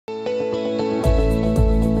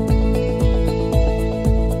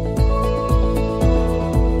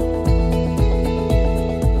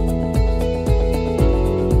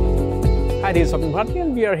Hi, this is Arpit Joshipura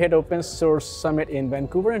and we are here at Open Source Summit in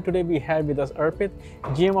Vancouver, and today we have with us Arpit,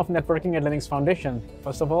 GM of Networking at Linux Foundation.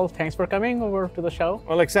 First of all, thanks for coming over to the show.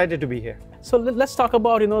 Well, excited to be here. So let's talk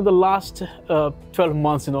about the last 12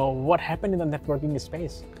 months. What happened in the networking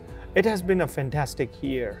space? It has been a fantastic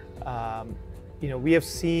year. We have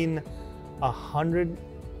seen a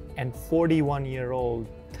 141-year-old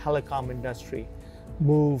telecom industry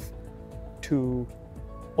move to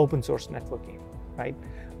open source networking, right?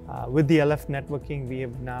 With the LF networking, we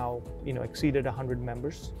have now exceeded 100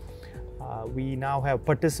 members. We now have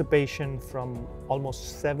participation from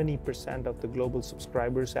almost 70% of the global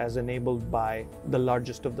subscribers as enabled by the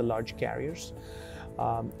largest of the large carriers.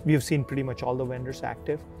 We have seen pretty much all the vendors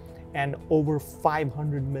active, and over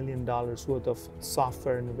 $500 million worth of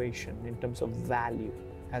software innovation in terms of value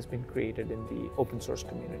has been created in the open source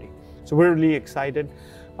community. So we're really excited.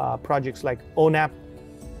 Projects like ONAP,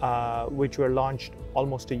 which were launched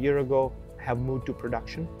almost a year ago, have moved to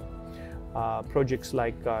production. Projects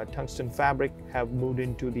like Tungsten Fabric have moved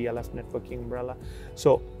into the LF networking umbrella.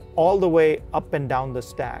 So all the way up and down the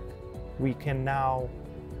stack, we can now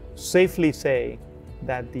safely say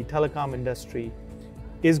that the telecom industry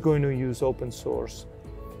is going to use open source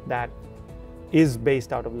that is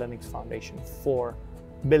based out of Linux Foundation for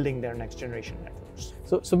building their next generation networks.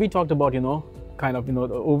 So we talked about, the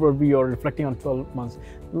overview or reflecting on 12 months.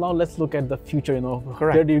 Now let's look at the future,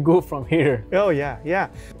 Correct. Where do you go from here? Oh yeah.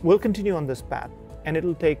 We'll continue on this path, and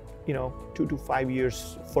it'll take, 2 to 5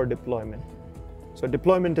 years for deployment. So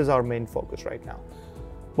deployment is our main focus right now.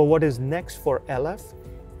 But what is next for LF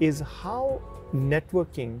is how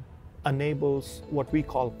networking enables what we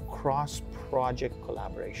call cross-project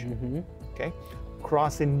collaboration, okay?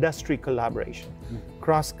 Cross-industry collaboration,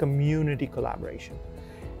 cross-community collaboration.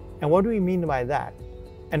 And what do we mean by that?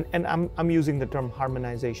 And I'm using the term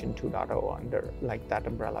harmonization 2.0 under like that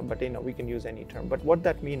umbrella, but we can use any term. But what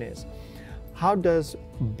that means is, how does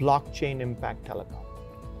blockchain impact telecom?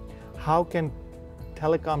 How can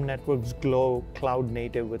telecom networks go cloud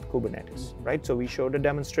native with Kubernetes, right? So we showed a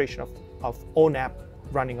demonstration of ONAP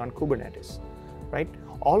running on Kubernetes, right?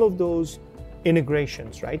 All of those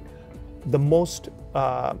integrations, right? The most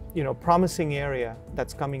promising area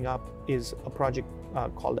that's coming up is a project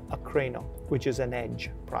called Acrano, which is an edge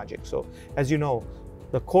project. So as you know,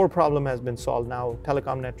 the core problem has been solved. Now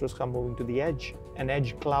telecom networks are moving to the edge, and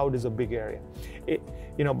edge cloud is a big area.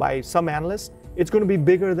 By some analysts, it's going to be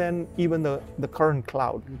bigger than even the current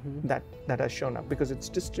cloud that has shown up, because it's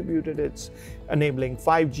distributed, it's enabling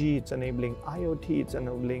 5G, it's enabling IoT, it's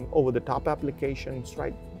enabling over-the-top applications,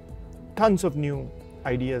 right? Tons of new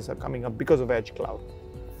ideas are coming up because of edge cloud.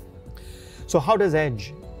 So how does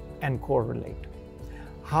edge and core relate?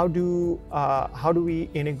 How do we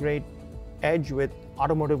integrate edge with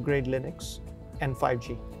automotive grade Linux and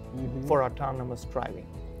 5G for autonomous driving,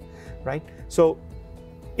 right? So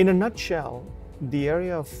in a nutshell, the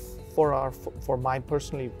area for my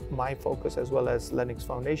focus as well as Linux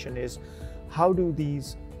Foundation is, how do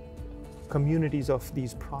these communities of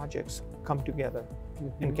these projects come together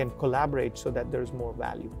and can collaborate so that there's more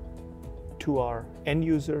value to our end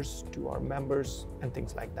users, to our members, and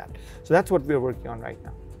things like that. So that's what we're working on right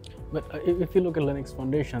now. But if you look at Linux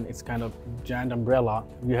Foundation, it's kind of giant umbrella.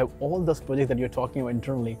 You have all those projects that you're talking about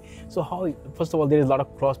internally. So how, first of all, there is a lot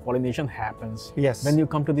of cross-pollination happens. Yes. When you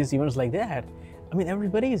come to these events like that,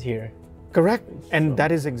 everybody is here. Correct, and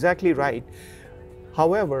that is exactly right.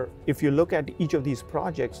 However, if you look at each of these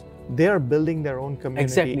projects, they are building their own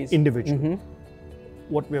community individually.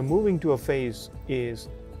 What we're moving to a phase is,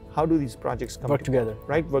 how do these projects work together?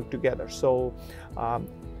 Right, work together. So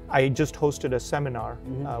I just hosted a seminar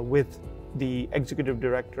with the executive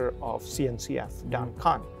director of CNCF, Dan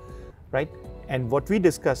Khan, right? And what we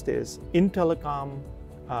discussed is, in telecom,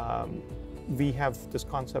 we have this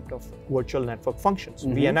concept of virtual network functions,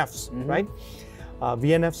 VNFs, right?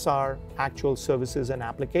 VNFs are actual services and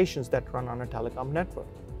applications that run on a telecom network.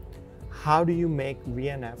 How do you make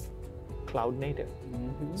VNF cloud native?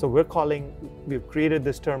 So we've created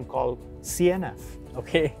this term called CNF.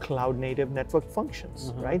 Okay. Cloud native network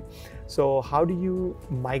functions, right? So how do you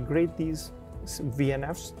migrate these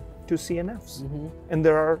VNFs to CNFs? And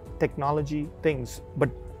there are technology things, but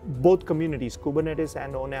both communities, Kubernetes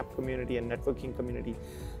and ONAP community and networking community,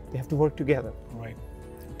 they have to work together, right,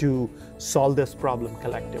 to solve this problem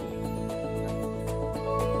collectively.